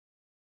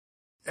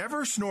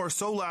Ever snore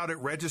so loud it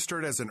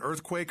registered as an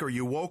earthquake, or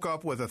you woke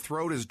up with a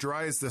throat as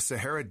dry as the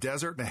Sahara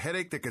Desert and a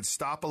headache that could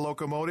stop a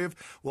locomotive?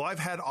 Well, I've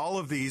had all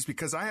of these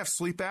because I have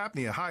sleep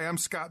apnea. Hi, I'm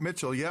Scott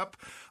Mitchell. Yep,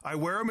 I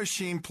wear a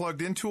machine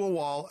plugged into a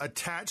wall,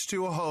 attached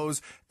to a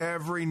hose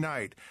every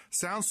night.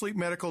 Sound Sleep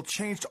Medical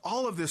changed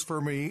all of this for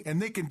me,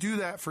 and they can do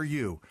that for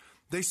you.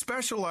 They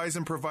specialize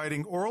in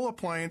providing oral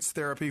appliance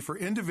therapy for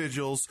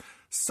individuals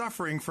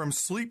suffering from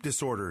sleep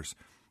disorders.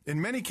 In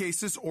many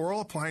cases,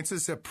 oral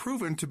appliances have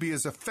proven to be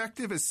as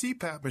effective as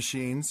CPAP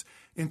machines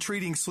in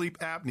treating sleep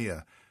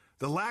apnea.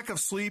 The lack of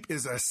sleep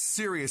is a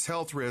serious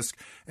health risk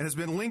and has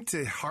been linked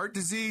to heart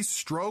disease,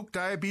 stroke,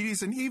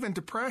 diabetes, and even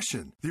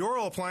depression. The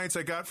oral appliance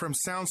I got from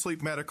Sound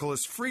Sleep Medical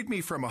has freed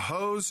me from a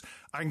hose.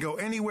 I can go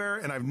anywhere,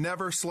 and I've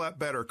never slept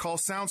better. Call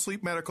Sound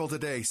Sleep Medical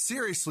today.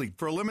 Seriously,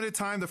 for a limited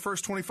time, the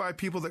first 25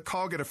 people that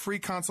call get a free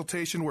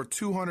consultation worth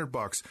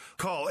 $200.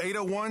 Call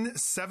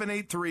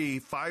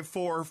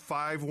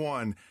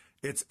 801-783-5451.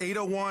 It's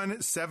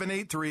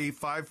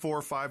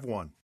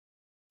 801-783-5451.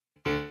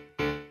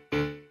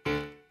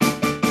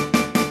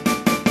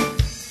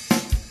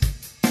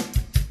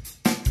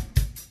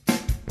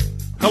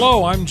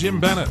 Hello, I'm Jim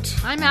Bennett.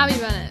 I'm Abby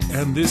Bennett.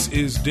 And this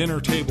is Dinner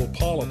Table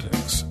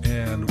Politics.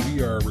 And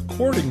we are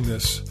recording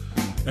this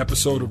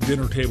episode of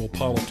Dinner Table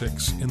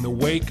Politics in the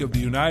wake of the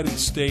United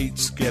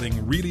States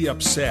getting really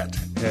upset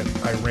at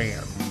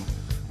Iran.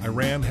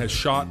 Iran has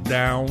shot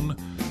down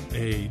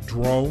a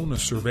drone, a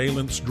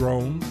surveillance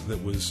drone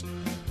that was,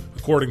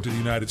 according to the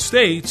United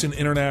States, in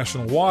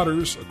international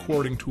waters,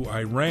 according to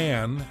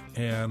Iran,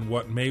 and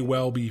what may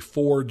well be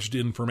forged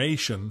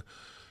information,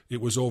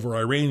 it was over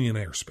Iranian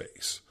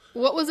airspace.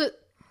 What was it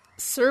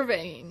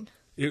surveying?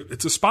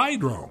 It's a spy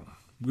drone.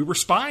 We were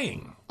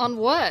spying. On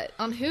what?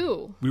 On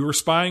who? We were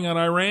spying on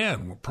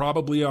Iran,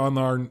 probably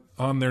on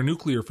their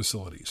nuclear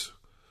facilities.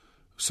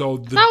 So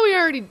thought we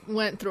already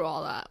went through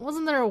all that.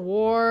 Wasn't there a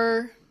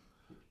war?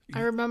 I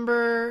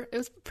remember it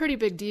was a pretty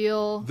big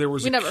deal. There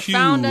was we a never Q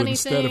found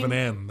anything. Instead of an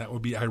N. That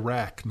would be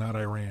Iraq, not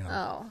Iran.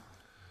 Oh.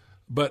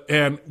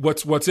 And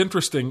what's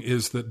interesting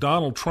is that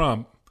Donald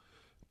Trump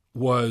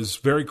was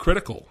very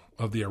critical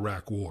of the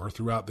Iraq war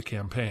throughout the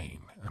campaign.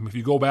 I mean, if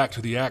you go back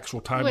to the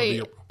actual time Wait,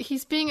 of the...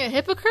 he's being a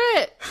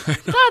hypocrite?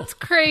 That's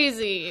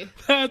crazy.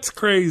 That's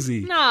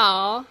crazy.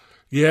 No.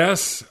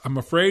 Yes, I'm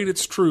afraid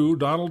it's true.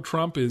 Donald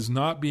Trump is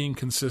not being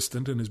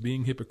consistent and is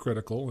being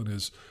hypocritical and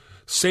is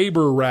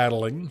saber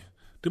rattling.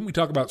 Didn't we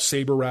talk about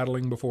saber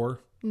rattling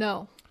before?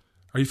 No.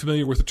 Are you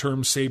familiar with the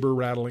term saber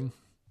rattling?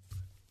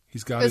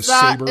 He's got his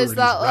saber and he's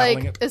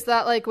rattling it. Is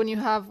that like when you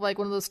have like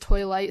one of those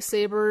toy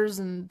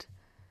lightsabers and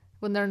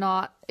when they're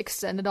not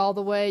extended all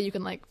the way, you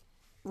can like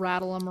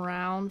rattle them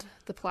around?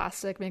 The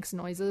plastic makes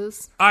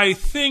noises. I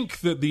think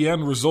that the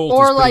end result is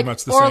pretty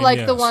much the same. Or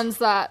like the ones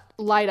that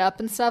light up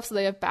and stuff, so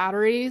they have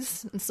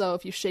batteries. And so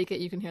if you shake it,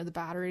 you can hear the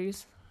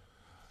batteries.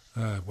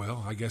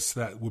 Well, I guess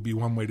that would be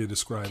one way to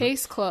describe it.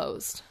 Case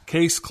closed.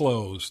 Case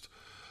closed.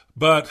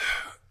 But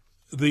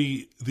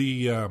the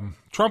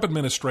Trump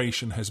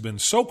administration has been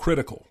so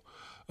critical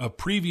of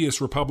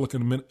previous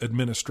Republican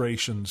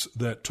administrations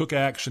that took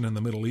action in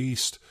the Middle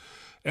East,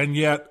 and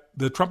yet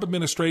the Trump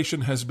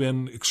administration has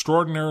been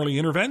extraordinarily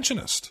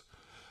interventionist.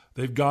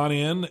 They've gone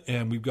in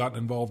and we've gotten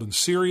involved in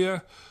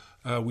Syria.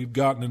 We've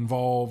gotten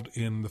involved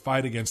in the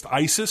fight against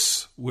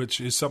ISIS, which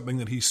is something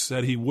that he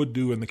said he would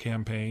do in the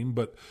campaign.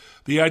 But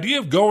the idea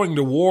of going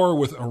to war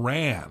with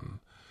Iran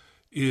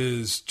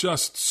is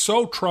just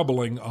so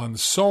troubling on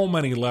so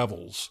many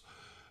levels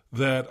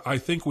that I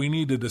think we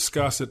need to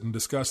discuss it and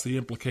discuss the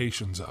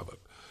implications of it.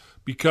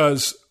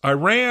 Because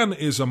Iran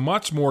is a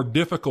much more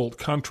difficult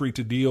country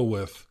to deal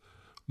with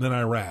than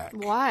Iraq.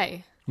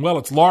 Why? Well,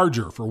 it's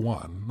larger, for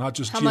one, not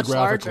just How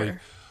geographically.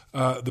 much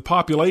larger? The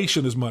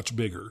population is much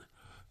bigger.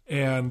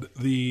 And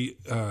the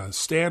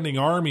standing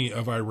army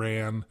of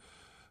Iran,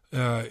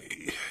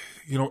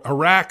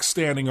 Iraq's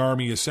standing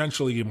army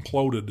essentially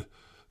imploded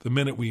the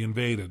minute we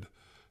invaded.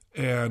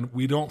 And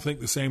we don't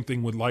think the same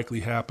thing would likely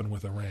happen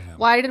with Iran.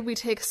 Why did we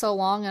take so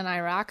long in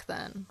Iraq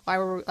then? Why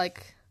were we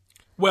like...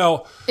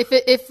 Well,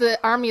 if the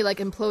army like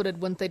imploded,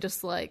 wouldn't they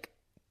just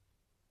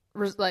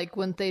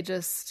wouldn't they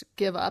just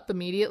give up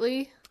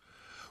immediately?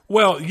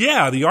 Well,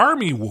 yeah, the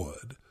army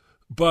would,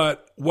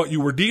 but what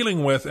you were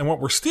dealing with and what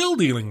we're still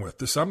dealing with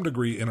to some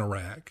degree in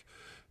Iraq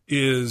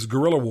is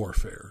guerrilla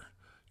warfare.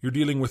 You're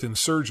dealing with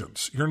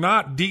insurgents. You're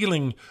not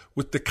dealing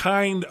with the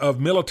kind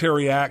of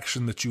military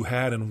action that you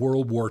had in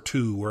World War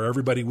II, where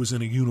everybody was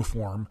in a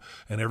uniform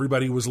and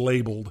everybody was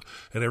labeled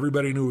and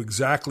everybody knew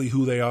exactly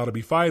who they ought to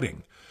be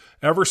fighting.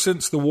 Ever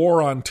since the war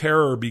on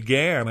terror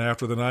began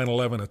after the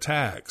 9/11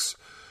 attacks,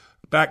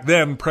 back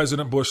then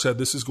President Bush said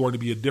this is going to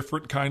be a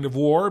different kind of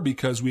war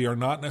because we are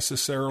not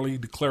necessarily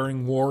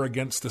declaring war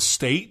against the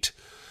state,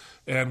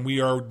 and we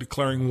are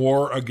declaring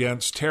war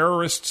against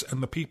terrorists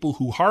and the people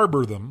who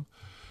harbor them.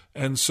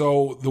 And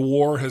so the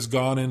war has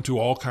gone into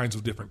all kinds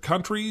of different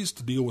countries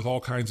to deal with all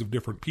kinds of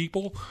different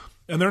people,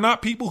 and they're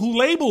not people who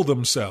label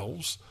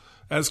themselves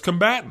as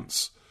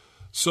combatants.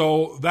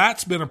 So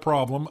that's been a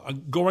problem.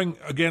 Going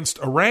against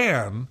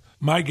Iran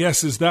my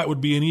guess is that would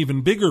be an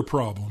even bigger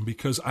problem,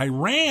 because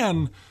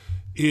Iran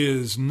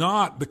is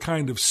not the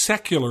kind of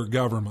secular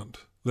government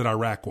that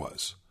Iraq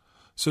was.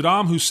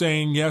 Saddam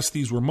Hussein, yes,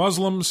 these were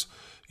Muslims.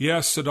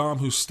 Yes, Saddam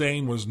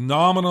Hussein was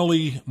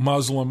nominally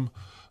Muslim,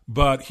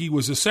 but he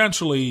was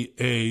essentially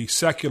a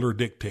secular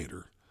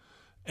dictator.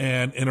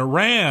 And in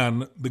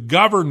Iran, the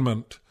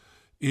government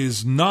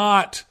is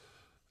not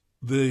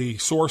the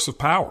source of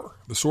power.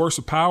 The source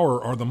of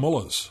power are the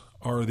mullahs,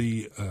 are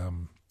the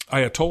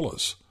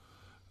ayatollahs.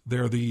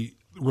 They're the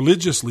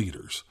religious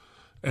leaders.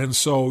 And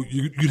so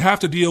you'd have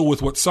to deal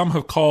with what some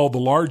have called the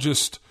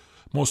largest,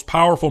 most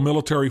powerful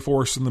military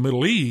force in the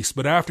Middle East.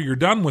 But after you're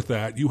done with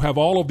that, you have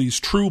all of these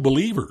true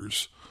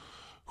believers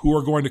who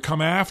are going to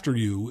come after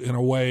you in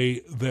a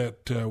way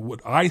that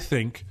would, I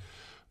think,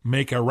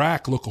 make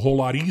Iraq look a whole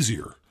lot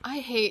easier. I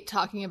hate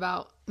talking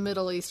about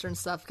Middle Eastern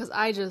stuff because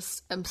I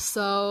just am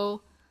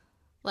so,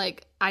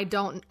 like, I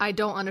don't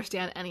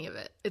understand any of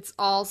it. It's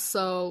all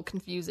so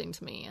confusing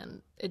to me,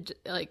 and it,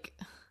 like...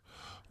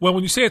 Well,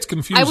 when you say it's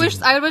confusing...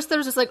 I wish there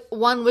was just, like,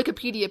 one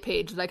Wikipedia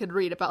page that I could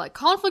read about, like,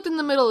 conflict in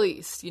the Middle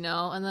East, you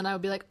know? And then I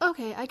would be like,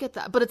 okay, I get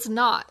that. But it's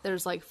not.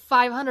 There's, like,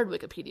 500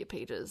 Wikipedia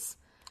pages.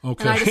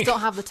 Okay. And I just don't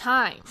have the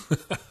time.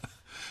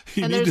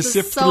 You and need to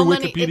sift through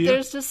Wikipedia?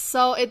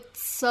 It's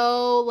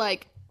so,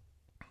 like,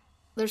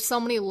 there's so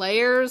many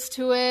layers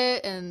to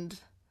it, and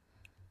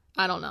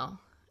I don't know.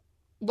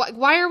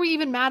 Why are we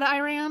even mad at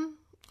Iran?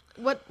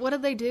 What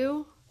did they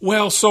do?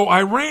 Well, so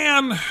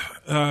Iran,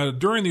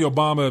 during the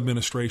Obama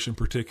administration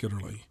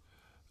particularly,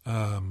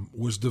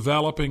 was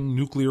developing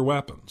nuclear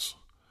weapons.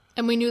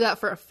 And we knew that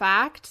for a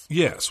fact?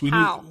 Yes.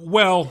 How? Knew.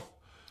 Well...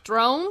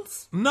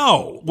 Drones?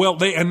 No. Well,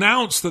 they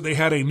announced that they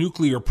had a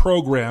nuclear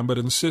program, but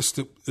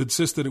insisted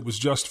it was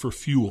just for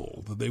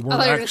fuel, that they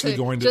weren't actually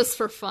going to... Just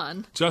for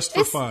fun. Just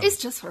for fun. It's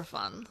just for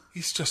fun.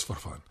 It's just for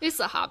fun. It's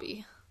a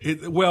hobby.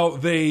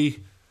 They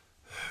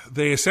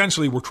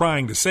essentially were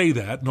trying to say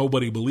that.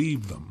 Nobody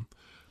believed them.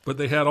 But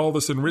they had all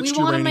this enriched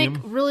uranium. We want to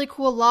make really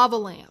cool lava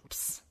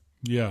lamps.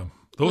 Yeah.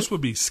 Those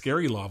would be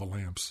scary lava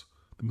lamps.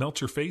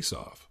 Melt your face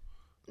off.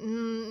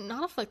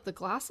 Not if, like, the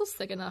glass was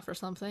thick enough or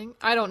something.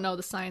 I don't know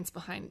the science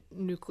behind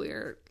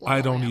nuclear lava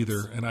I don't lamps.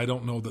 either. And I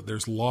don't know that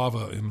there's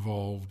lava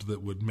involved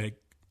that would make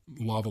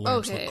lava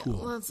lamps look cool.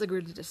 Okay, let's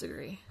agree to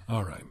disagree.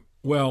 All right.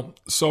 Well,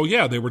 so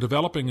yeah, they were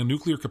developing a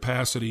nuclear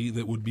capacity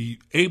that would be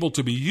able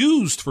to be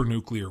used for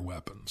nuclear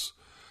weapons.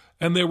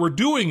 And they were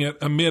doing it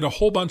amid a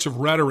whole bunch of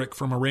rhetoric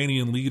from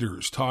Iranian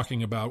leaders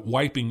talking about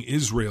wiping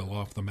Israel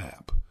off the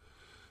map.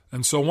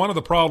 And so one of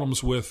the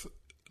problems with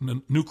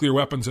nuclear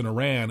weapons in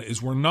Iran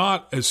is we're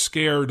not as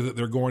scared that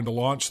they're going to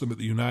launch them at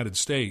the United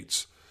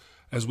States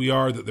as we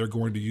are that they're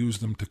going to use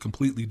them to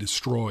completely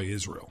destroy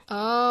Israel.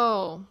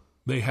 Oh.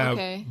 They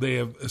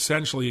have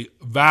essentially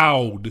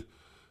vowed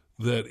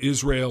that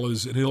Israel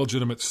is an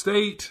illegitimate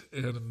state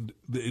and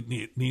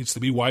it needs to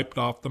be wiped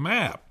off the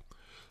map.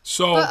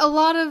 So, but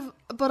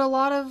a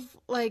lot of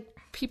like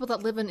people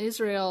that live in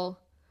Israel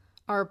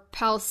are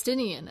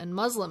Palestinian and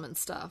Muslim and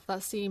stuff.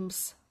 That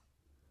seems,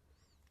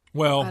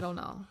 well, I don't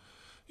know.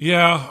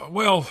 Yeah,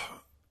 well,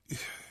 I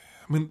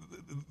mean,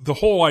 the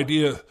whole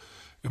idea.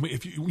 I mean,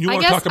 if you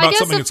want to talk about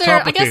something that's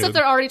complicated, I guess if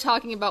they're already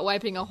talking about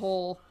wiping a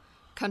whole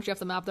country off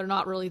the map, they're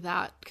not really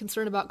that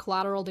concerned about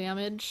collateral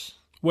damage.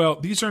 Well,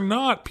 these are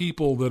not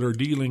people that are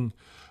dealing.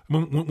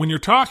 When you're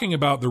talking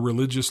about the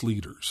religious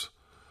leaders,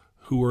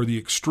 who are the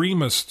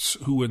extremists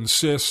who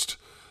insist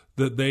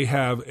that they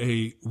have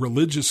a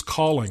religious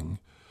calling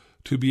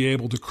to be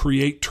able to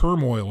create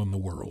turmoil in the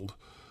world.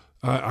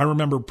 I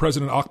remember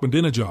President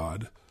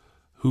Ahmadinejad,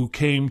 who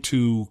came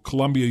to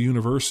Columbia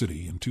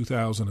University in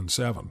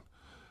 2007.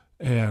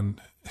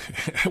 And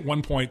at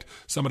one point,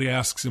 somebody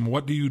asks him,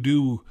 what do you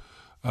do?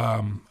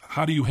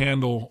 How do you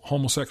handle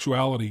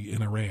homosexuality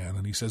in Iran?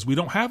 And he says, we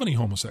don't have any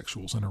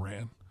homosexuals in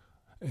Iran.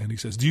 And he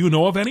says, do you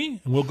know of any?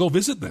 And we'll go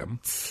visit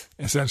them,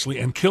 essentially,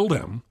 and kill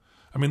them.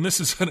 I mean, this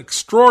is an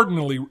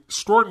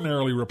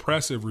extraordinarily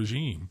repressive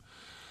regime.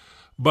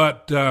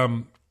 But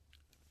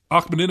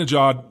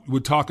Ahmadinejad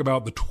would talk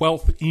about the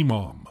 12th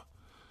Imam.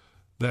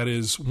 That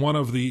is one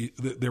of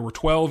there were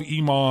 12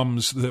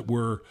 Imams that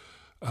were,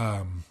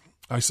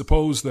 I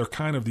suppose they're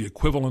kind of the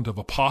equivalent of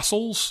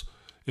apostles.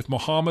 If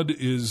Muhammad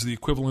is the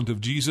equivalent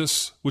of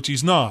Jesus, which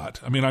he's not.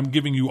 I mean, I'm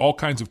giving you all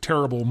kinds of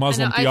terrible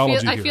Muslim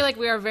theology here. I feel like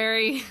we are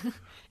very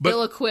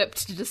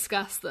ill-equipped to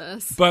discuss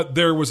this. But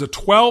there was a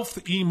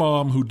 12th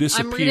Imam who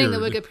disappeared. I'm reading the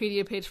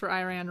Wikipedia page for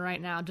Iran right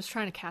now, just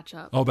trying to catch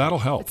up. Oh, that'll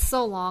help. It's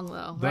so long,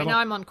 though. Right now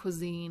I'm on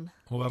cuisine.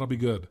 Well, that'll be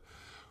good.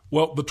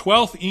 Well, the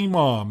 12th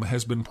Imam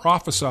has been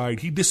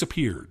prophesied. He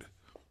disappeared.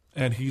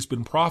 And he's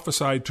been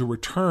prophesied to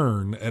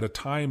return at a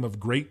time of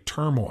great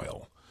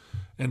turmoil.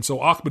 And so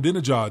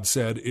Ahmadinejad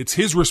said it's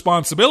his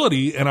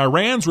responsibility and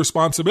Iran's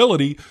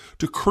responsibility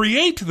to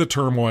create the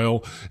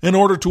turmoil in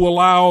order to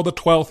allow the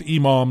 12th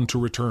Imam to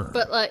return.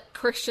 But like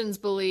Christians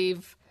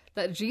believe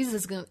that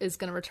Jesus is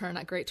going to return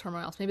at great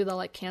turmoil. So maybe they'll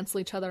like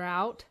cancel each other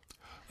out.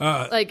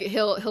 Like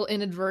he'll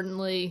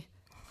inadvertently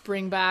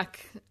bring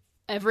back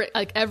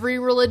every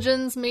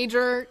religion's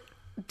major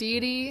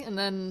deity, and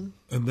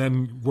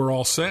then we're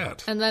all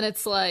set. And then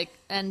it's like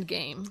end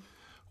game.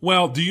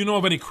 Well, do you know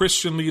of any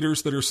Christian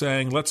leaders that are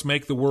saying, let's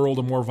make the world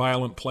a more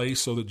violent place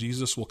so that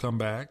Jesus will come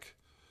back?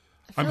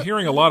 I'm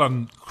hearing a lot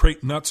on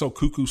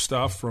not-so-cuckoo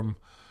stuff from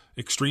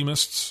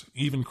extremists,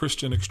 even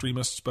Christian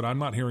extremists, but I'm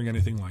not hearing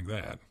anything like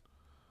that.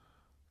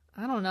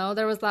 I don't know.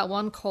 There was that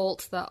one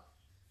cult that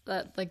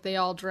like they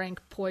all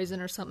drank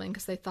poison or something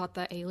because they thought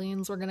that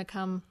aliens were going to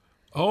come.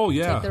 Oh,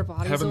 yeah. Take their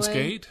bodies Heaven's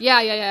away. Gate?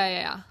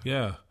 Yeah.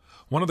 Yeah.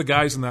 One of the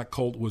guys in that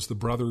cult was the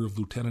brother of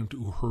Lieutenant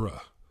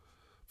Uhura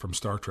from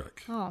Star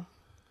Trek. Oh.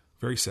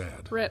 Very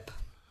sad. Rip.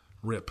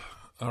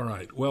 All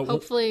right. Well,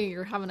 hopefully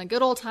you're having a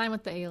good old time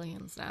with the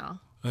aliens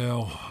now.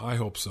 Well, I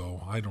hope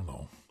so. I don't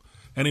know.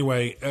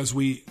 Anyway, as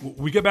we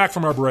get back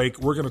from our break,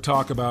 we're going to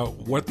talk about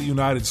what the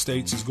United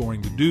States is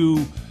going to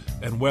do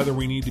and whether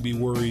we need to be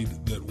worried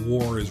that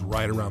war is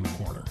right around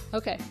the corner.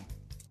 Okay.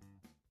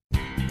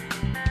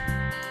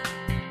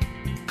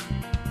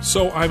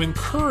 So I'm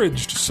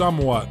encouraged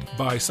somewhat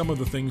by some of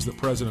the things that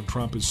President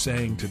Trump is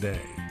saying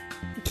today.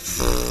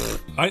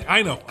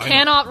 I know.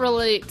 Cannot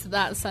relate to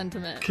that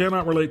sentiment.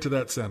 Cannot relate to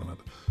that sentiment.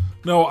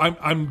 No,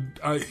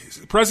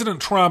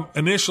 President Trump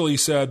initially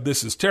said,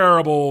 this is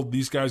terrible.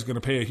 These guys are going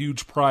to pay a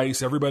huge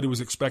price. Everybody was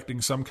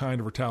expecting some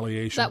kind of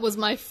retaliation. That was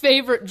my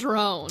favorite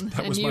drone.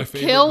 And you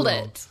killed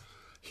it.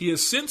 He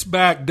has since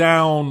backed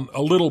down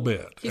a little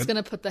bit. He's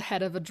going to put the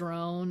head of a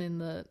drone in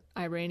the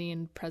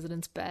Iranian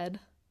president's bed.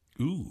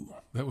 Ooh,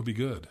 that would be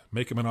good.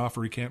 Make him an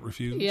offer he can't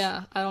refuse.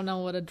 Yeah, I don't know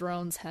what a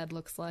drone's head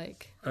looks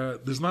like.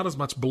 There's not as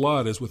much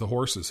blood as with a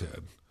horse's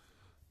head.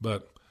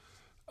 But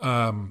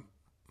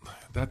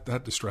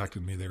that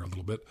distracted me there a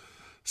little bit.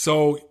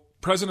 So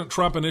President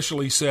Trump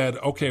initially said,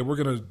 okay,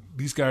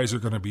 these guys are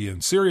going to be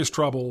in serious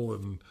trouble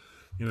and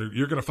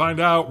you're going to find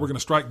out, we're going to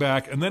strike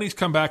back. And then he's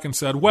come back and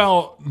said,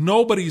 well,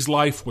 nobody's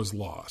life was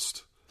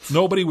lost.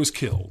 Nobody was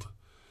killed.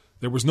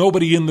 There was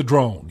nobody in the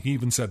drone. He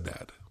even said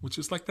that, which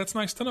is like, that's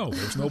nice to know.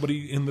 There's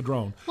nobody in the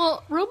drone.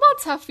 Well,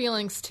 robots have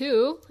feelings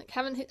too. Like,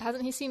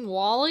 hasn't he seen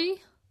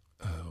WALL-E?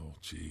 Oh,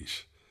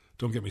 geez.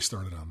 Don't get me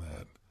started on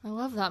that. I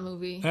love that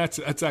movie. That's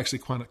actually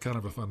kind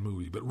of a fun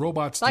movie. But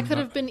robots... That could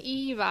have been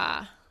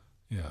Eva.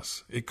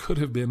 Yes, it could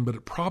have been, but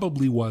it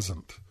probably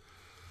wasn't.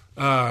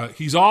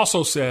 He's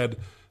also said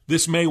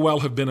this may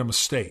well have been a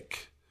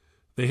mistake.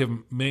 They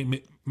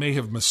may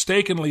have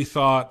mistakenly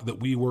thought that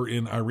we were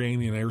in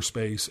Iranian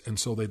airspace, and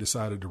so they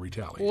decided to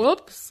retaliate.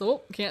 Whoops.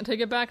 Oh, can't take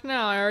it back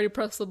now. I already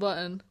pressed the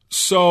button.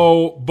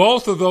 So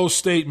both of those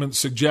statements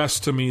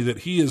suggest to me that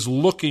he is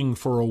looking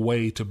for a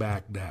way to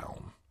back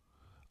down.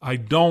 I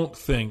don't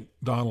think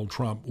Donald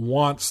Trump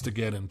wants to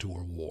get into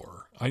a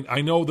war.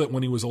 I know that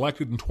when he was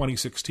elected in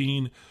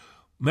 2016,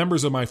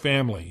 members of my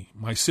family,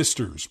 my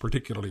sisters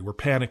particularly, were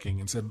panicking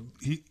and said,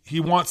 he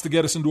wants to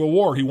get us into a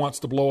war. He wants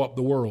to blow up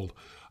the world.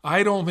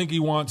 I don't think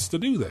he wants to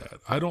do that.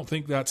 I don't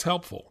think that's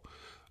helpful.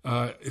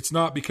 It's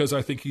not because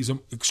I think he's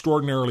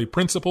extraordinarily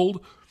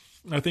principled.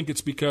 I think it's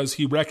because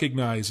he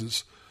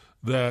recognizes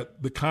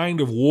that the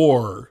kind of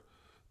war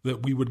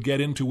that we would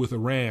get into with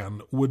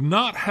Iran would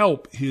not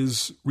help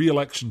his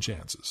re-election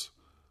chances.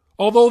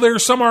 Although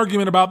there's some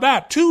argument about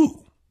that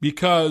too,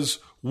 because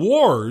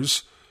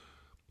wars,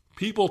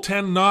 people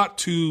tend not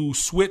to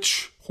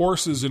switch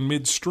horses in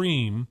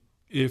midstream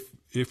if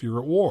you're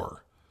at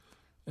war.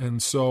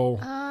 And so...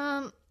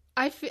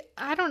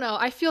 I don't know.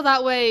 I feel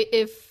that way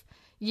if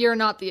you're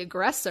not the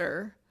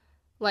aggressor,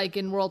 like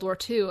in World War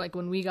II, like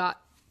when we got,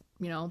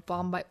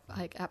 bombed by,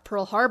 like at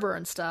Pearl Harbor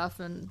and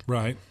stuff. And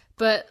right.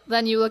 But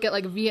then you look at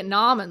like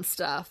Vietnam and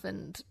stuff,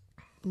 and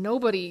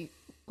nobody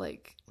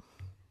that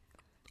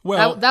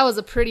was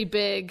a pretty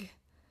big.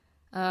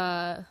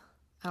 I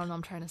don't know.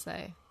 I'm trying to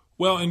say.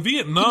 Well, in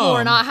Vietnam, people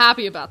were not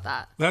happy about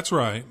that. That's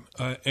right,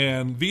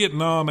 and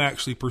Vietnam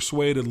actually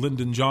persuaded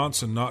Lyndon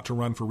Johnson not to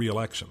run for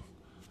re-election.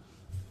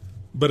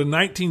 But in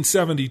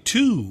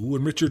 1972,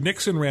 when Richard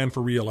Nixon ran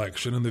for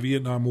re-election and the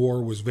Vietnam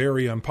War was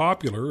very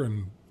unpopular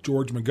and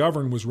George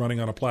McGovern was running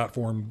on a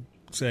platform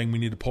saying we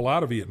need to pull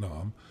out of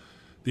Vietnam,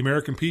 the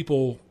American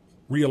people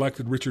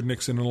re-elected Richard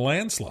Nixon in a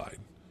landslide,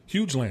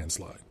 huge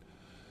landslide.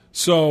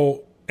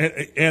 So,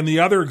 and the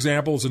other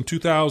examples in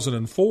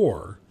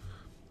 2004,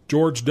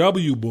 George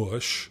W.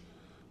 Bush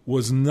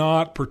was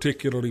not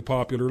particularly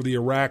popular. The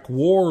Iraq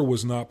War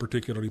was not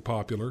particularly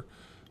popular.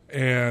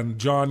 And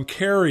John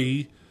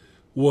Kerry...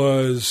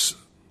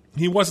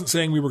 he wasn't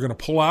saying we were going to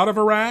pull out of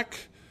Iraq,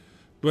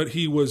 but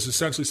he was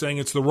essentially saying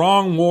it's the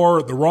wrong war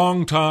at the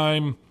wrong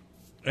time.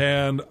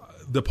 And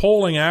the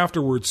polling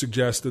afterwards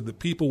suggested that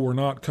people were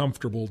not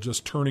comfortable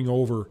just turning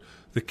over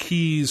the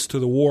keys to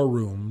the war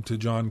room to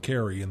John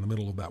Kerry in the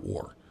middle of that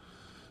war.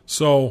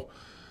 So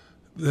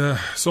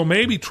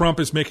maybe Trump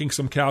is making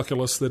some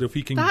calculus that if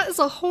he can... That is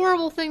a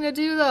horrible thing to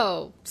do,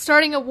 though.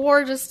 Starting a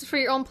war just for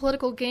your own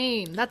political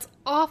gain. That's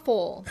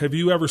awful. Have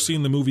you ever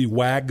seen the movie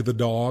Wag the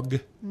Dog?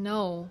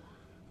 No.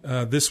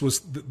 This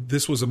was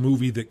a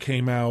movie that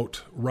came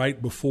out right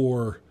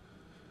before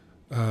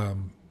the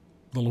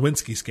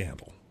Lewinsky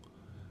scandal.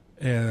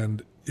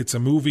 And it's a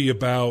movie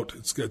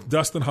it's got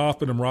Dustin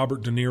Hoffman and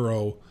Robert De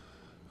Niro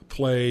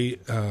play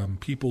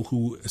people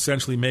who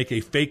essentially make a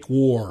fake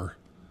war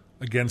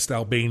against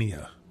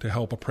Albania to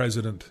help a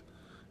president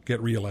get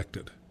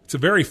reelected. It's a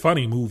very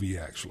funny movie,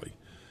 actually.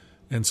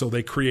 And so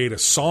they create a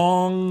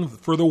song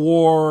for the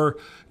war,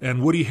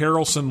 and Woody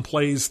Harrelson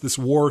plays this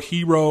war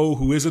hero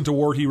who isn't a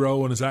war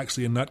hero and is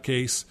actually a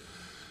nutcase.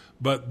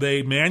 But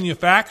they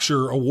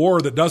manufacture a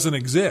war that doesn't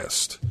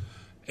exist.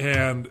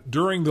 And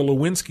during the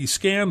Lewinsky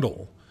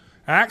scandal,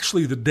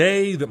 actually the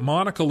day that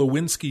Monica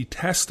Lewinsky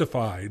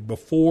testified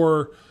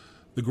before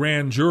the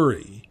grand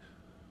jury,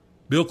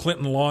 Bill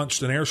Clinton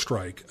launched an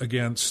airstrike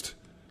against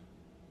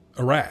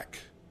Iraq.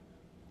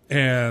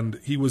 And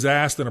he was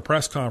asked in a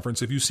press conference,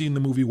 have you seen the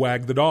movie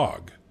Wag the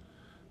Dog?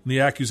 And the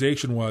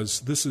accusation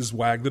was, this is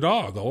Wag the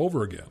Dog all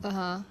over again.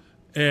 Uh-huh.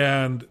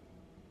 And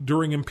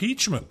during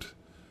impeachment,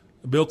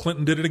 Bill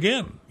Clinton did it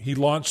again. He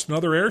launched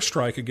another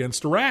airstrike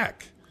against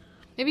Iraq.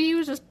 Maybe he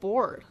was just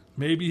bored.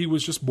 Maybe he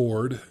was just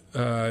bored.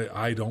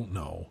 I don't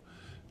know.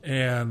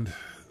 But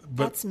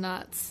that's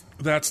nuts.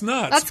 That's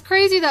nuts. That's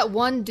crazy that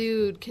one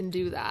dude can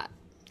do that.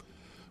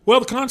 Well,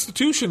 the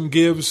Constitution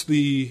gives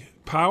the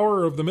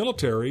power of the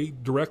military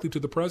directly to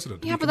the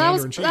president. Yeah, but that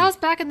was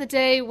back in the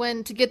day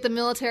when to get the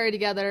military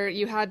together,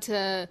 you had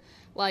to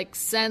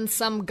send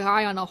some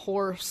guy on a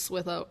horse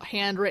with a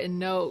handwritten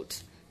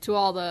note to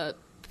all the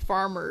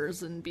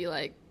farmers and be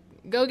like,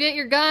 "Go get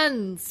your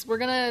guns. We're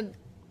gonna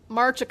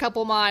march a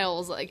couple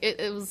miles."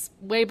 It was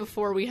way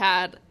before we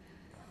had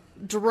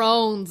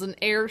drones and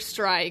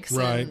airstrikes.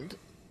 Right. And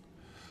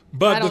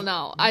but I don't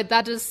know.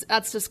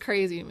 That's just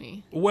crazy to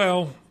me.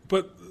 Well,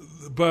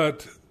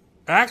 but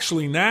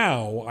actually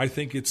now I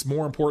think it's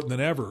more important than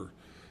ever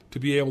to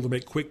be able to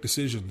make quick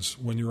decisions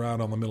when you're out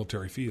on the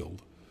military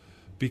field.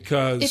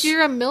 Because if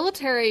you're a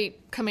military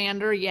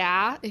commander,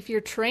 yeah. If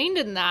you're trained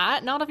in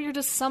that, not if you're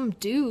just some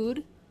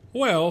dude.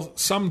 Well,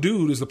 some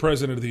dude is the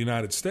president of the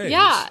United States.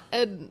 Yeah,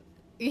 and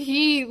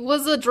he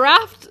was a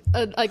draft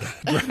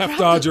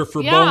dodger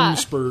for bone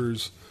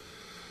spurs.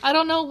 I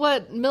don't know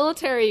what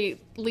military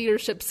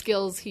leadership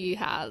skills he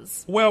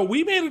has. Well,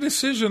 we made a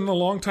decision a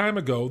long time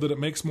ago that it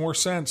makes more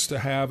sense to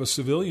have a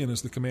civilian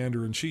as the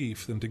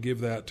commander-in-chief than to give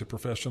that to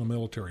professional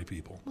military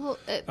people. Well,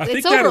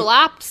 it's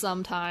overlapped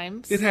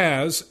sometimes. It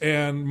has,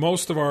 and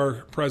most of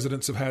our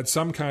presidents have had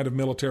some kind of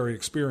military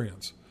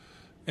experience.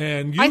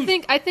 And I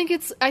think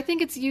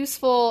it's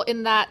useful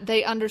in that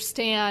they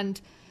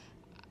understand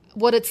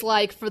what it's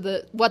like for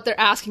what they're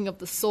asking of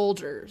the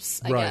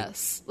soldiers, I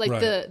guess.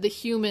 The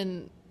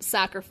human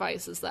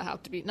sacrifices that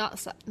have to be not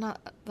that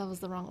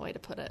was the wrong way to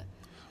put it.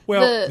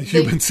 Well, the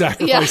human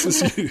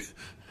sacrifices.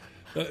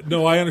 Yeah.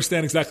 No, I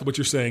understand exactly what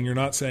you're saying. You're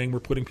not saying we're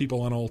putting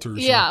people on altars.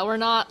 Yeah, we're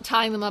not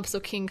tying them up so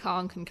King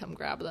Kong can come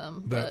grab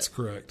them. That's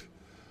correct.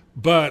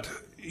 But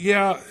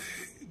yeah,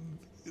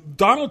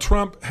 Donald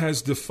Trump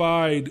has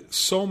defied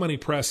so many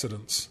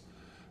precedents,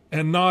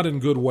 and not in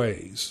good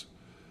ways.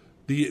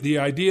 The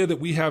idea that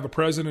we have a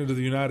president of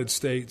the United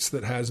States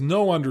that has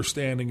no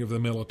understanding of the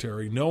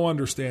military, no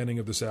understanding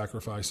of the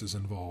sacrifices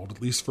involved, at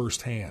least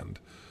firsthand,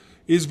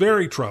 is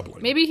very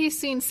troubling. Maybe he's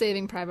seen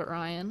Saving Private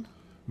Ryan.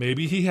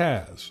 Maybe he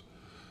has.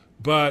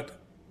 But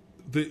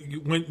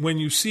when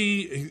you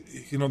see,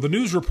 the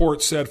news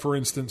report said, for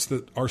instance,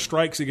 that our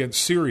strikes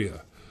against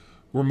Syria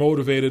were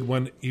motivated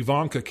when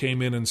Ivanka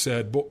came in and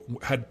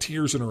had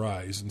tears in her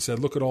eyes and said,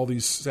 "Look at all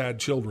these sad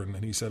children."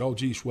 And he said, "Oh,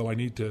 geez, well, I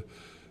need to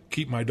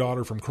keep my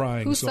daughter from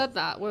crying." Who said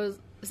that?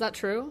 Is that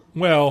true?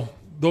 Well,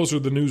 those are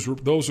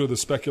the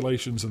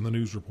speculations in the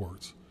news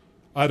reports.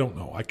 I don't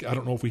know. I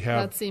don't know if we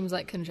have. That seems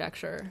like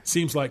conjecture.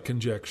 Seems like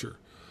conjecture.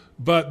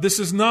 But this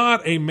is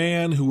not a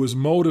man who was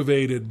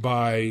motivated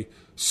by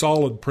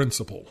solid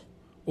principle.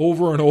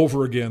 Over and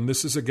over again,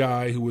 this is a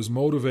guy who was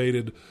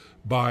motivated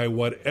by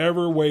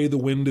whatever way the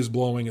wind is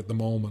blowing at the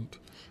moment.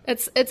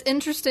 It's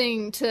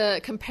interesting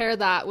to compare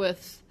that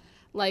with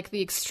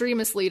the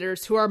extremist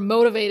leaders who are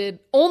motivated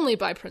only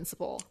by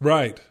principle.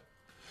 Right.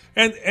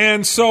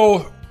 And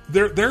so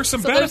there's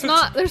some benefits.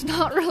 There's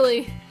not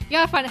really, you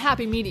gotta find a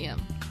happy medium.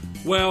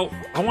 Well,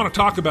 I want to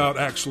talk about,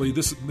 actually,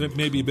 this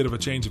may be a bit of a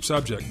change of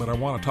subject, but I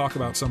want to talk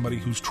about somebody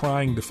who's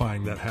trying to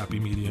find that happy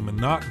medium and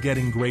not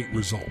getting great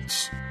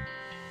results.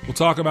 We'll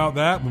talk about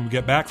that when we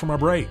get back from our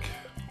break.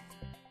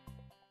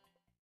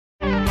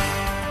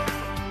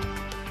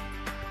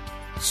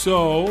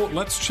 So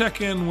let's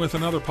check in with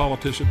another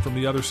politician from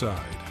the other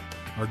side,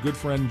 our good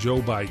friend Joe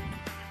Biden.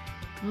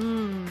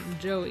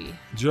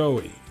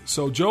 Joey.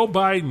 So Joe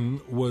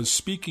Biden was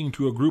speaking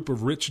to a group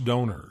of rich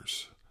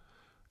donors,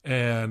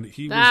 and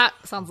that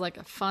sounds like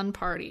a fun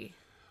party.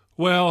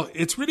 Well,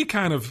 it's really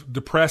kind of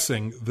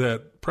depressing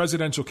that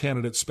presidential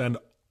candidates spend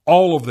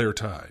all of their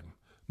time,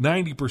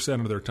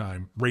 90% of their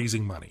time,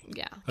 raising money.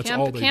 Yeah,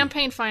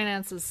 campaign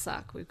finances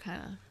suck.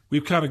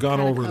 We've kind of gone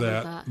over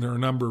that. There are a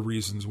number of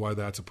reasons why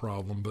that's a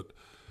problem. But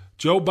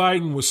Joe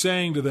Biden was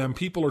saying to them,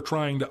 people are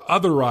trying to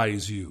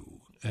otherize you.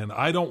 And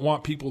I don't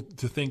want people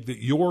to think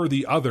that you're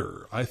the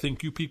other. I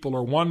think you people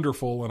are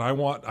wonderful, and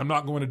I'm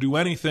not going to do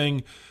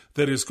anything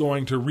that is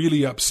going to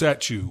really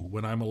upset you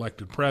when I'm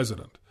elected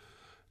president.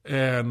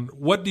 And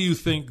what do you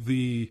think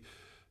the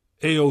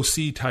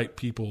AOC type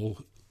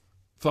people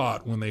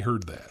thought when they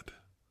heard that?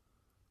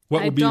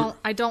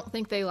 I don't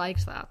think they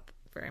liked that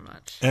very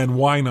much. And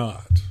why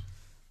not?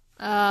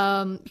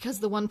 Because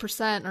the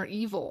 1% are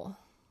evil.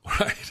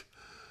 Right.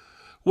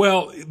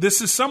 Well,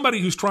 this is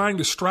somebody who's trying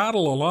to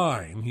straddle a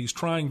line. He's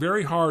trying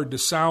very hard to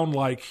sound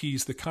like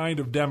he's the kind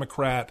of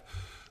Democrat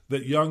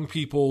that young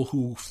people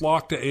who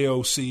flock to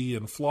AOC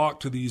and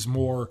flock to these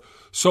more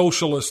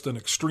socialist and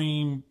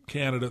extreme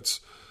candidates.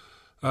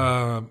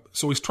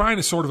 So he's trying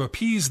to sort of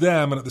appease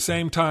them and at the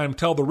same time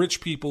tell the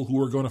rich people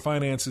who are going to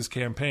finance his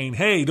campaign,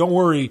 hey, don't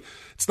worry,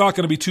 it's not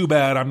going to be too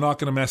bad. I'm not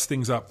going to mess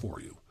things up for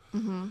you.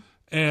 Mm-hmm.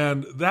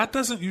 And that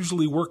doesn't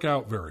usually work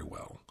out very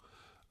well.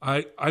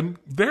 I'm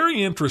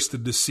very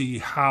interested to see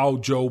how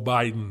Joe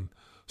Biden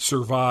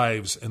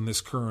survives in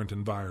this current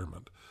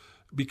environment.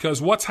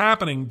 Because what's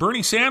happening,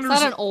 Bernie Sanders...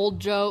 Is that an old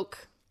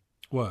joke?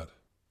 What?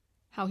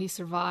 How he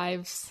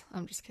survives.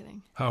 I'm just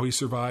kidding. How he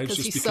survives?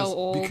 Just he's so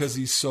old. Because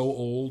he's so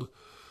old.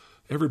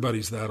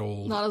 Everybody's that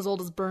old. Not as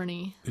old as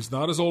Bernie. He's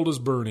not as old as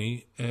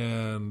Bernie,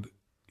 and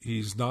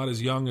he's not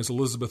as young as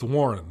Elizabeth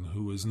Warren,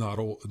 who is not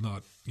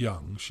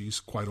young. She's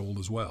quite old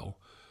as well.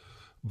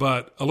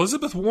 But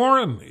Elizabeth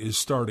Warren is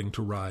starting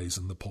to rise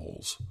in the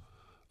polls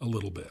a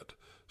little bit.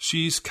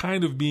 She's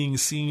kind of being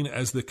seen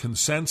as the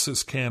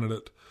consensus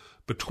candidate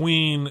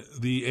between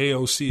the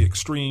AOC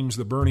extremes,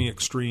 the Bernie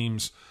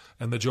extremes,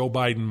 and the Joe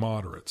Biden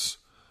moderates.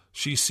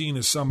 She's seen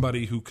as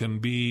somebody who can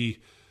be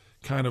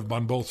kind of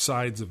on both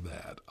sides of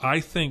that. I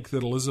think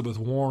that Elizabeth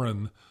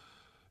Warren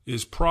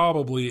is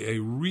probably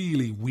a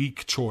really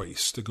weak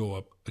choice to go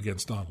up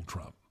against Donald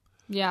Trump.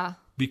 Yeah.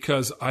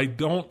 Because I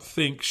don't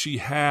think she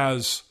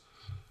has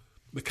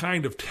the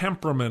kind of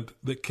temperament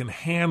that can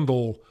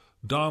handle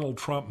Donald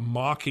Trump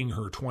mocking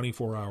her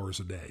 24 hours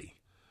a day.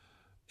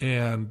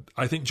 And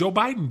I think Joe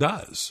Biden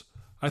does.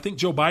 I think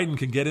Joe Biden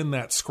can get in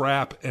that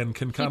scrap and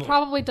can kind of... He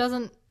probably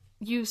doesn't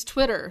use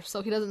Twitter,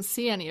 so he doesn't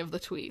see any of the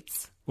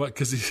tweets. What?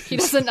 Because he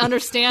doesn't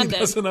understand it. He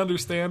doesn't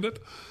understand it?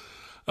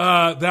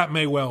 That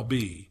may well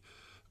be.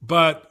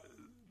 But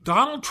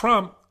Donald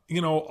Trump, a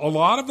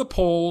lot of the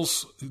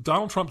polls,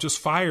 Donald Trump just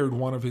fired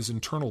one of his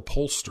internal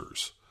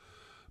pollsters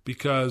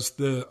because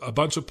a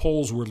bunch of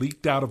polls were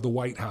leaked out of the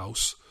White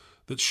House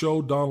that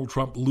showed Donald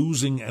Trump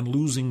losing and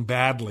losing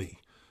badly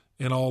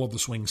in all of the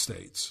swing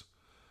states.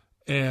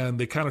 And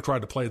they kind of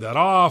tried to play that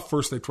off.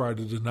 First, they tried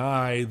to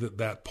deny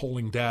that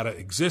polling data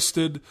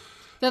existed.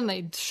 Then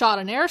they shot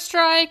an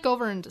airstrike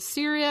over into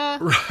Syria.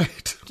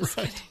 Right. Just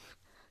kidding.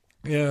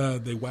 Yeah,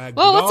 they wagged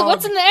the dog.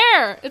 What's in the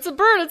air? It's a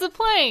bird. It's a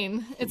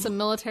plane. It's a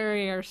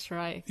military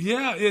airstrike.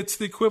 Yeah, it's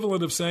the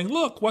equivalent of saying,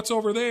 look, what's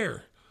over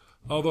there?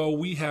 Although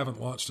we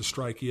haven't launched a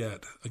strike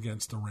yet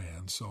against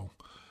Iran, so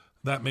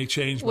that may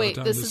change. Wait,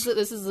 this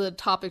is a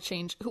topic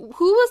change. Who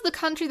was the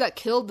country that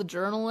killed the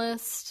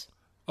journalist?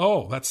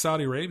 Oh, that's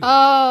Saudi Arabia.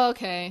 Oh,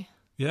 okay.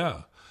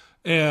 Yeah.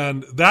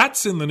 And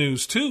that's in the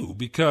news, too,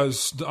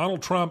 because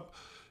Donald Trump,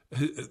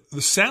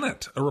 the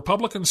Senate, a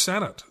Republican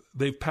Senate,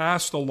 they've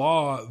passed a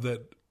law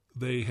that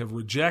they have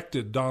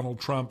rejected Donald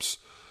Trump's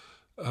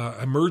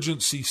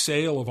emergency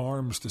sale of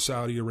arms to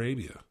Saudi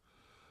Arabia,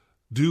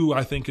 due,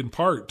 I think, in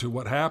part to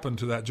what happened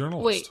to that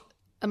journalist. Wait,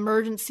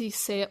 emergency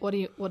sale?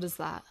 What is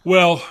that?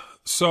 Well,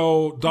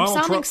 so Donald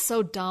I'm sounding Trump...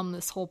 so dumb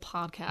this whole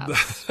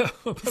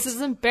podcast. This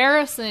is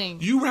embarrassing.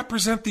 You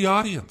represent the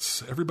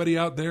audience. Everybody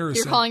out there is...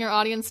 You're calling our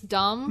audience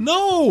dumb?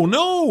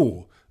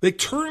 No. They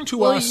turn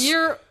to us...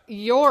 Well,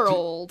 you're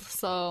old,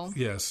 so...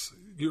 Yes.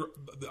 The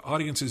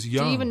audience is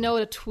young. Do you even know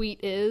what a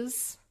tweet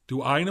is?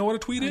 Do I know what a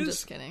tweet is? I'm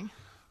just kidding.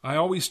 I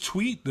always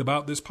tweet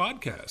about this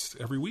podcast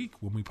every week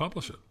when we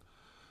publish it.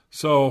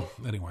 So,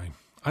 anyway,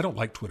 I don't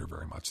like Twitter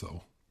very much,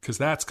 though,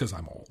 because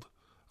I'm old.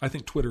 I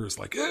think Twitter is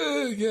like,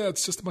 yeah,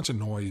 it's just a bunch of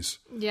noise.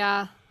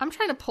 Yeah. I'm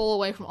trying to pull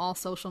away from all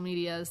social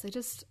medias. They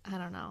just, I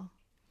don't know.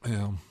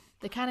 Yeah.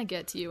 They kind of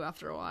get to you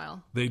after a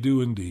while. They do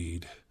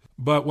indeed.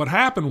 But what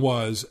happened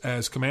was,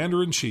 as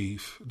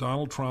Commander-in-Chief,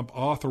 Donald Trump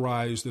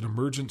authorized an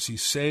emergency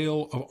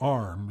sale of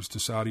arms to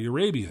Saudi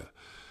Arabia.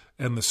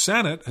 And the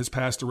Senate has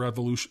passed a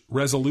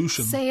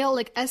resolution. Sale,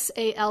 like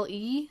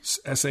S-A-L-E?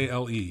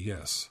 S-A-L-E,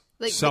 yes.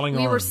 Like selling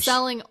we arms. Were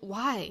selling,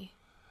 why?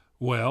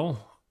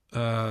 Well,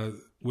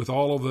 with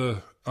all of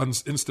the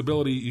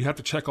instability, you have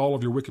to check all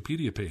of your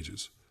Wikipedia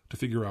pages to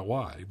figure out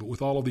why. But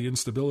with all of the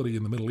instability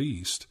in the Middle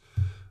East,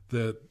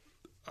 that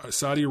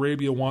Saudi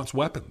Arabia wants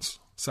weapons.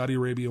 Saudi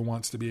Arabia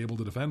wants to be able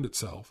to defend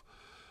itself.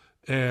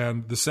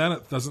 And the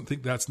Senate doesn't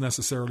think that's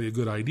necessarily a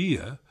good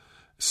idea,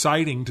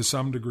 citing to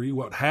some degree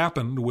what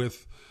happened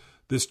with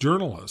this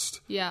journalist.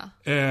 Yeah.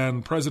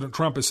 And President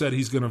Trump has said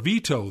he's going to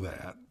veto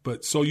that.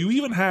 But so you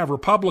even have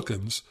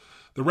Republicans.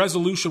 The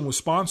resolution was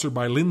sponsored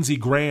by Lindsey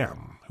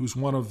Graham, who's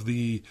one of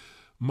the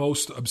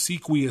most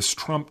obsequious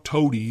Trump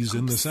toadies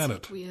in the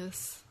Senate.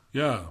 Obsequious.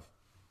 Yeah.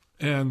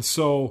 And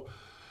so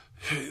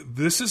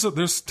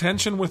there's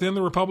tension within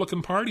the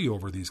Republican Party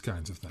over these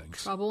kinds of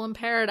things. Trouble in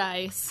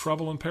paradise.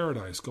 Trouble in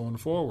paradise going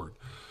forward.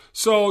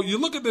 So you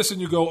look at this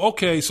and you go,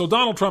 okay, so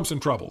Donald Trump's in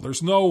trouble.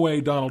 There's no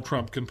way Donald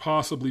Trump can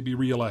possibly be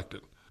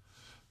reelected.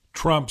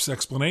 Trump's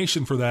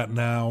explanation for that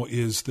now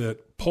is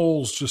that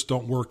polls just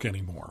don't work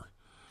anymore.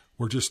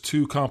 We're just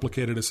too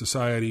complicated a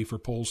society for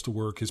polls to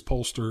work. His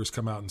pollster has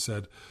come out and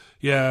said,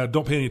 yeah,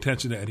 don't pay any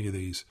attention to any of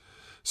these.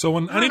 So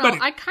when anybody...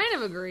 I kind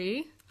of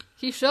agree.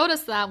 He showed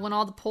us that when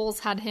all the polls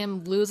had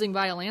him losing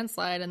by a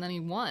landslide and then he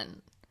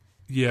won.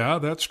 Yeah,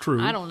 that's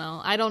true. I don't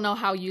know. I don't know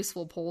how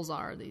useful polls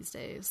are these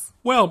days.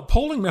 Well,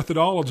 polling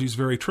methodology is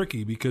very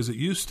tricky because it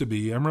used to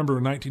be, I remember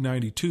in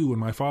 1992 when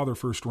my father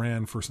first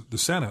ran for the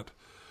Senate,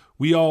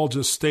 we all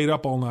just stayed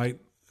up all night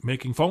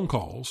making phone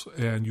calls,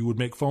 and you would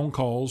make phone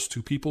calls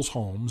to people's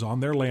homes on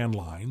their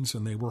landlines,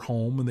 and they were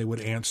home, and they would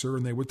answer,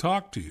 and they would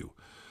talk to you.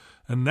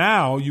 And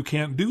now you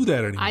can't do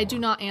that anymore. I do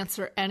not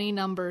answer any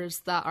numbers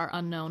that are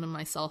unknown in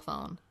my cell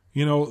phone.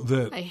 You know,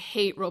 I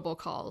hate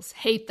robocalls.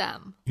 Hate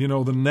them. You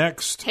know,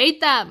 hate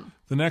them.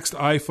 The next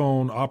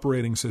iPhone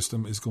operating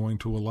system is going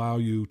to allow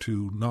you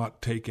to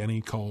not take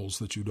any calls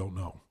that you don't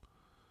know.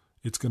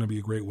 It's going to be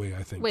a great way,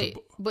 I think. Wait,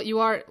 but you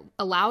are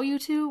allow you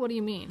to? What do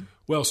you mean?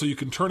 Well, so you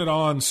can turn it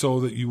on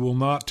so that you will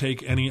not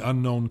take any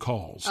unknown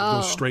calls. It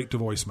goes straight to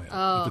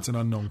voicemail if it's an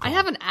unknown call. I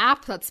have an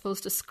app that's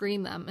supposed to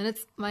screen them, and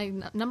my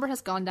number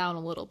has gone down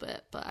a little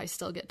bit, but I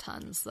still get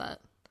tons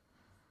that.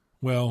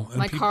 Well,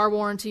 my car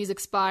warranty's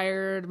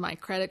expired, my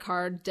credit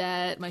card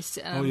debt, I'm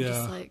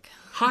just like,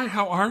 hi,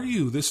 how are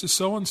you? This is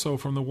so and so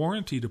from the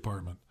warranty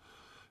department.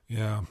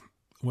 Yeah,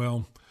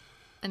 well.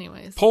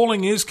 Anyways,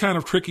 polling is kind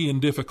of tricky and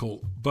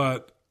difficult,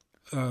 but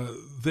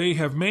they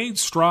have made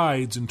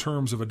strides in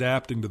terms of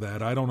adapting to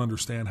that. I don't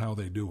understand how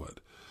they do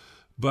it.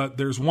 But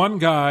there's one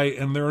guy,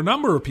 and there are a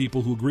number of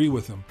people who agree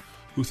with him,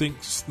 who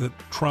thinks that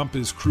Trump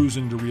is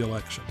cruising to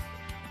re-election.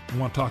 We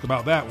want to talk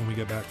about that when we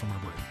get back from our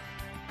break.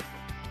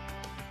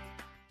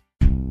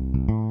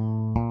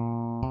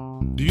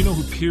 Do you know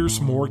who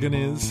Piers Morgan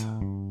is?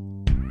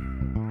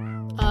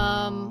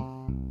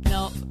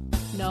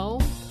 No.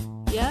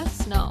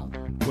 Yes? No.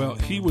 Well,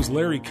 he was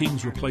Larry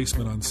King's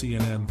replacement on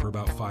CNN for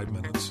about 5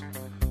 minutes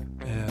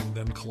and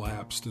then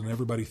collapsed, and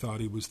everybody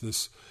thought he was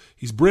this.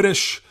 He's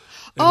British.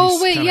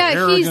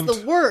 Arrogant. He's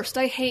the worst.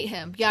 I hate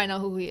him. Yeah, I know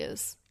who he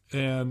is.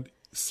 And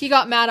he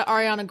got mad at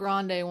Ariana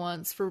Grande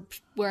once for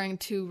wearing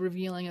too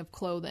revealing of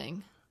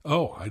clothing.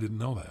 Oh, I didn't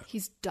know that.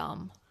 He's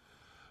dumb.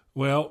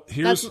 Well,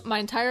 that's my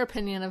entire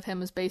opinion of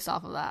him is based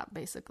off of that,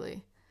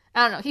 basically.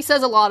 I don't know. He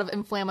says a lot of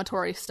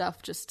inflammatory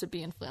stuff just to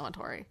be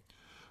inflammatory.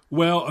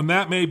 Well, and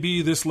that may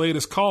be this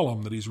latest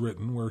column that he's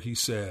written where he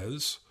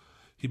says,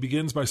 he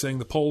begins by saying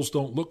the polls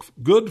don't look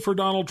good for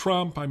Donald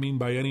Trump. I mean,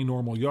 by any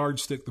normal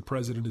yardstick, the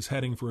president is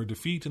heading for a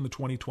defeat in the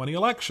 2020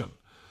 election.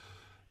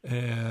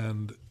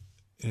 And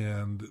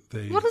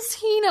they... What does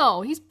he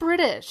know? He's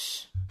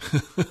British.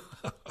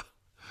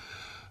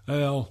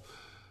 Well,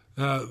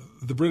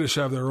 the British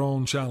have their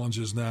own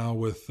challenges now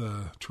with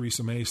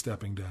Theresa May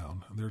stepping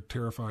down. They're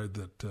terrified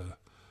that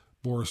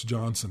Boris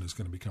Johnson is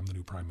going to become the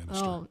new prime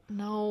minister. Oh,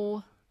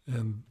 no.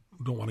 And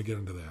don't want to get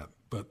into that.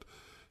 But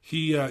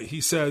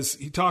he says,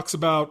 he talks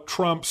about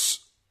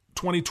Trump's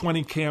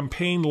 2020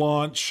 campaign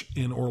launch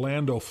in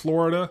Orlando,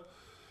 Florida.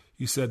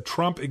 He said,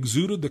 Trump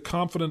exuded the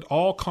confident,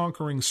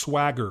 all-conquering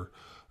swagger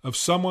of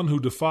someone who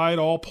defied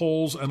all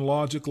polls and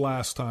logic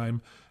last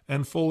time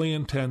and fully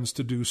intends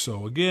to do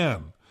so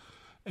again.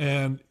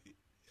 And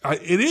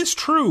it is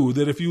true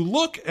that if you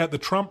look at the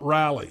Trump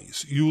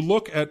rallies, you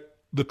look at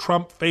the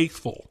Trump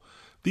faithful,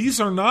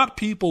 these are not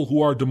people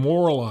who are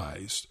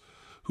demoralized,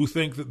 who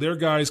think that their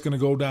guy's going to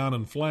go down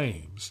in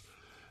flames.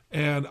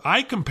 And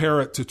I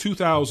compare it to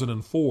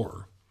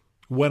 2004,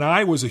 when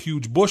I was a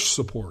huge Bush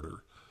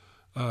supporter.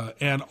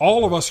 And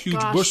all of us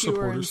huge Bush you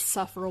supporters. Were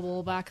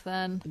insufferable back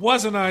then.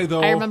 Wasn't I,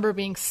 though? I remember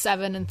being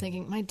 7 and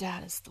thinking, my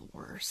dad is the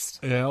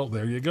worst. Well,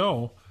 there you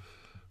go.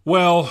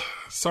 Well,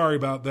 sorry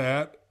about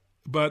that.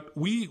 But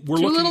we were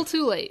Too little,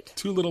 too late.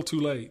 Too little, too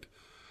late.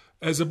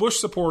 As a Bush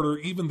supporter,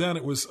 even then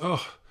it was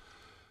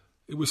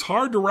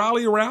hard to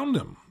rally around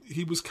him.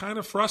 He was kind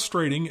of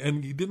frustrating,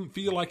 and he didn't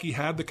feel like he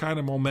had the kind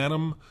of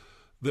momentum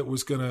that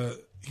was going to...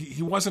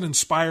 He wasn't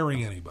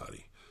inspiring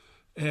anybody.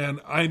 And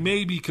I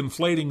may be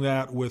conflating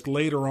that with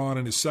later on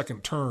in his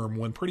second term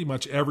when pretty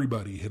much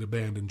everybody had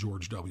abandoned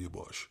George W.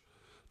 Bush.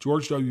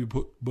 George W.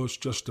 Bush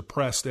just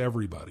depressed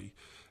everybody.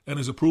 And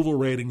his approval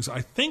ratings,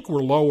 I think,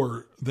 were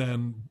lower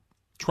than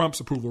Trump's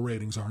approval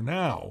ratings are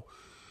now.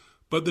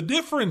 But the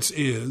difference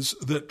is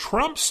that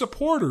Trump's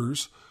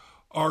supporters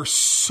are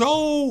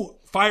so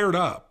fired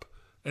up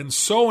and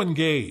so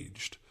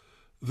engaged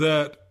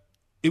that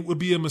it would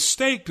be a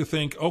mistake to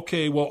think,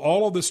 okay, well,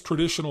 all of this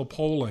traditional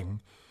polling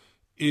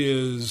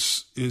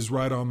is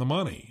right on the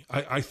money.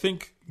 I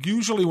think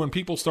usually when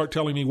people start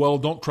telling me, well,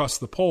 don't trust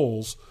the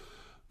polls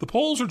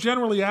are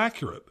generally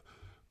accurate.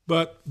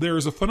 But there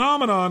is a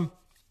phenomenon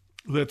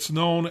that's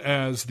known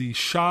as the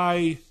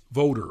shy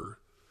voter.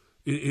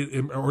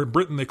 Or in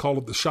Britain, they call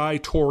it the shy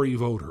Tory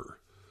voter,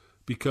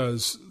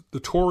 because the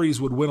Tories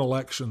would win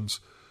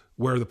elections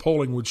where the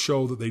polling would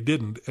show that they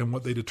didn't. And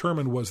what they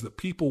determined was that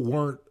people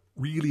weren't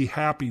really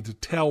happy to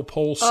tell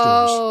pollsters.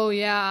 Oh,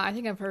 yeah. I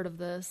think I've heard of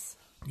this.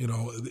 You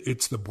know,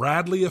 it's the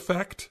Bradley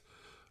effect.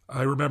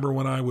 I remember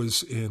when I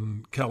was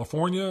in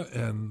California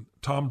and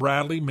Tom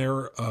Bradley,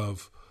 mayor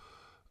of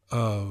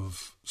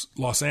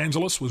Los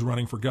Angeles, was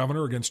running for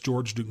governor against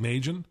George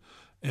Deukmejian,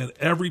 and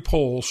every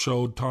poll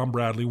showed Tom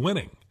Bradley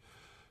winning.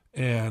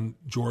 And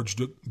George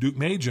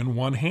Deukmejian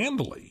won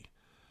handily.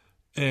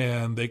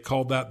 And they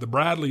called that the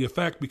Bradley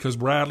effect because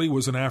Bradley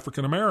was an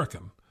African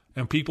American.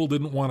 And people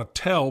didn't want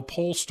to tell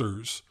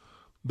pollsters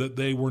that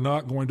they were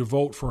not going to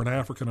vote for an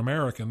African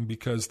American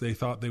because they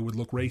thought they would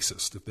look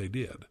racist if they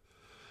did.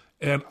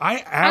 And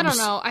I don't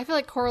know. I feel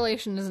like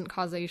correlation isn't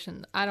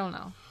causation. I don't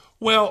know.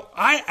 Well,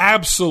 I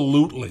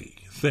absolutely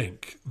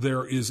think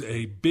there is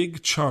a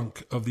big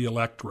chunk of the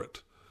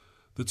electorate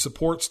that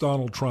supports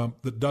Donald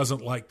Trump that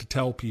doesn't like to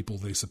tell people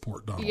they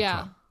support Donald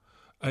Trump.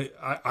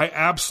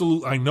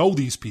 I know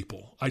these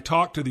people. I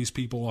talk to these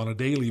people on a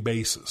daily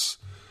basis.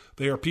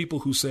 They are people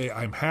who say,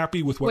 I'm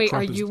happy with what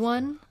Trump is. Wait, are you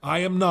one? I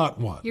am not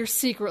one. You're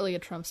secretly a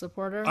Trump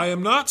supporter? I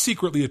am not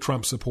secretly a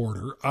Trump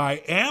supporter.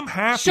 I am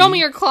happy. Show me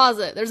your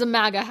closet. There's a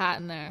MAGA hat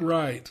in there.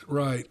 Right.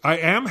 I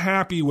am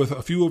happy with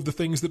a few of the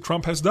things that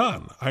Trump has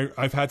done.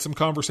 I've had some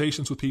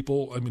conversations with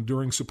people,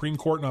 during Supreme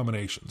Court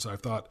nominations.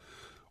 I've thought,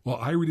 well,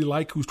 I really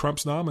like who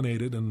Trump's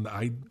nominated, and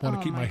I want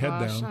to keep my head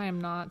down. I am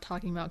not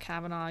talking about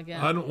Kavanaugh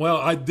again.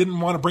 I didn't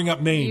want to bring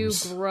up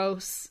names. You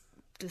gross,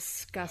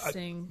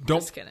 disgusting.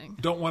 Just kidding.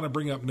 Don't want to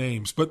bring up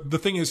names. But the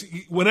thing is,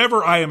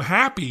 whenever I am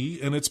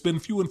happy, and it's been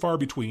few and far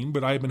between,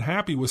 but I've been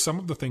happy with some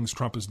of the things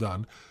Trump has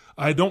done,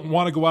 I don't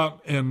want to go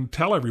out and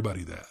tell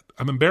everybody that.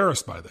 I'm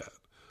embarrassed by that.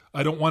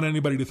 I don't want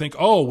anybody to think,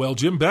 oh, well,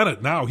 Jim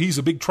Bennett, now he's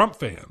a big Trump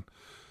fan.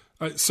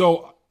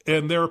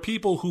 And there are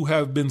people who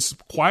have been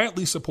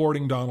quietly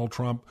supporting Donald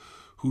Trump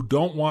who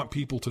don't want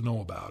people to know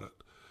about it.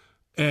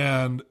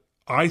 And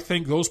I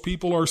think those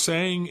people are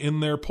saying in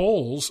their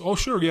polls, oh,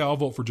 sure, yeah, I'll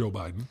vote for Joe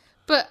Biden.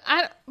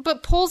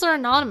 But polls are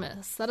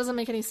anonymous. That doesn't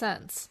make any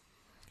sense.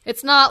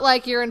 It's not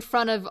like you're in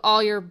front of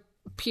all your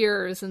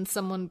peers and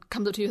someone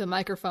comes up to you with a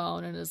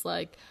microphone and is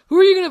like, who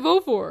are you going to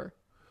vote for?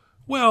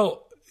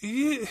 Well,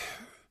 yeah.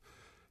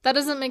 That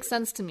doesn't make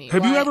sense to me.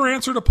 Have you ever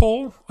answered a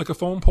poll, like a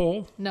phone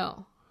poll?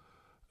 No.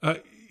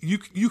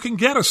 You can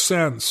get a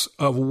sense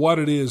of what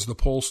it is the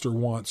pollster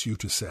wants you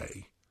to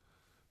say.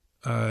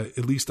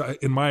 At least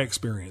in my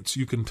experience,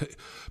 you can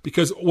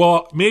because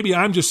maybe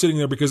I'm just sitting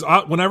there because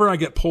whenever I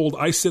get polled,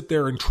 I sit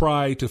there and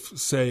try to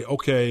say,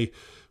 okay,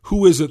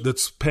 who is it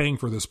that's paying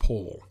for this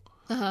poll?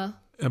 Uh-huh.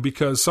 And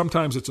because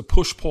sometimes it's a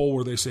push poll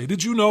where they say,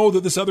 did you know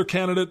that this other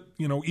candidate,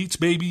 eats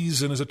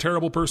babies and is a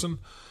terrible person?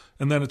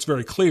 And then it's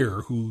very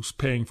clear who's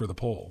paying for the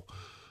poll.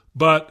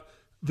 But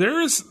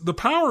there is the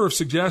power of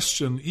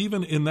suggestion,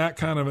 even in that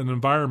kind of an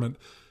environment,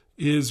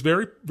 is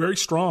very, very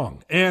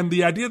strong. And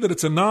the idea that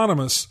it's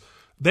anonymous,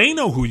 they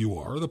know who you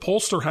are. The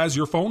pollster has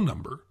your phone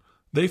number.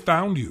 They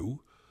found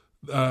you.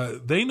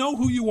 They know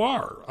who you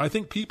are. I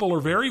think people are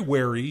very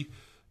wary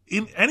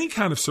in any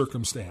kind of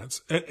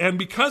circumstance. And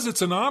because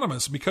it's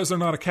anonymous, because they're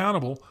not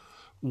accountable,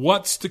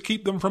 what's to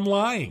keep them from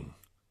lying?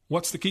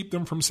 What's to keep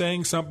them from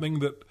saying something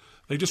that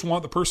they just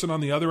want the person on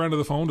the other end of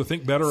the phone to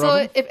think better of them?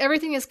 So if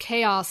everything is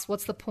chaos,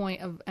 what's the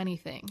point of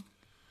anything?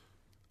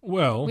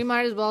 Well, we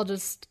might as well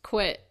just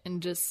quit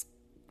and just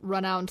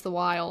run out into the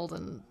wild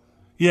and...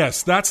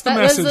 Yes, that's the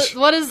message.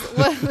 What is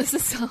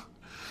this?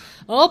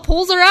 Well,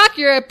 polls are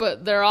accurate,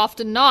 but they're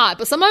often not.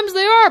 But sometimes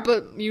they are,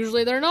 but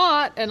usually they're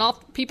not. And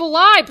people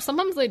lie, but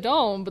sometimes they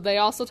don't. But they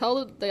also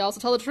tell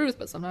the truth,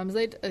 but sometimes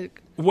they.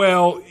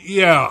 Well,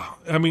 yeah.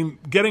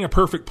 Getting a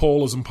perfect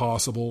poll is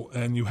impossible,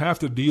 and you have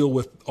to deal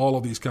with all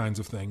of these kinds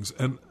of things.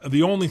 And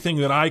the only thing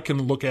that I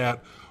can look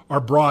at are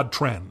broad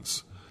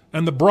trends,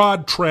 and the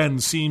broad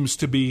trend seems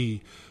to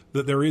be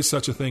that there is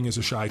such a thing as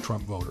a shy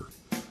Trump voter.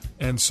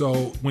 And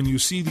so when you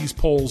see these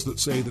polls that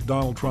say that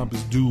Donald Trump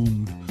is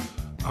doomed,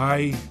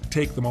 I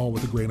take them all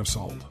with a grain of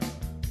salt.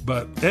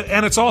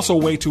 And it's also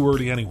way too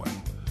early anyway.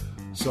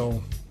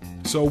 So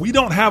we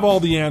don't have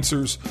all the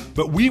answers,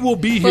 but we will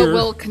be here. But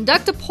we'll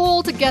conduct a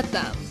poll to get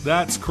them.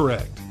 That's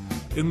correct.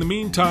 In the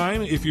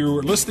meantime, if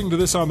you're listening to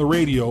this on the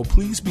radio,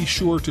 please be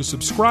sure to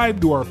subscribe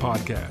to our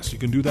podcast. You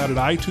can do that at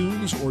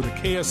iTunes or the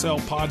KSL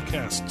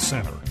Podcast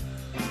Center.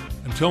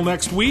 Until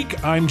next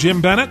week, I'm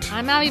Jim Bennett.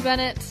 I'm Abby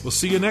Bennett. We'll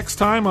see you next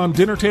time on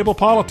Dinner Table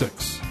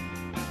Politics.